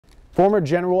Former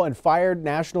general and fired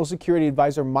National Security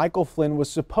Advisor Michael Flynn was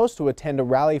supposed to attend a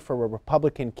rally for a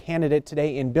Republican candidate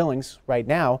today in Billings right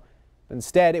now.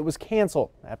 Instead, it was canceled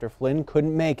after Flynn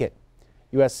couldn't make it.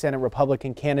 U.S. Senate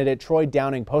Republican candidate Troy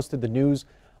Downing posted the news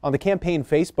on the campaign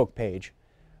Facebook page.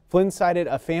 Flynn cited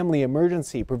a family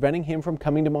emergency preventing him from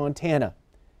coming to Montana.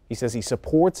 He says he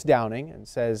supports Downing and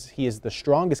says he is the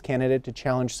strongest candidate to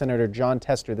challenge Senator Jon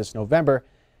Tester this November.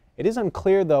 It is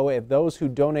unclear, though, if those who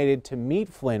donated to meet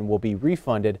Flynn will be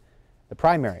refunded. The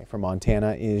primary for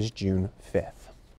Montana is June 5th.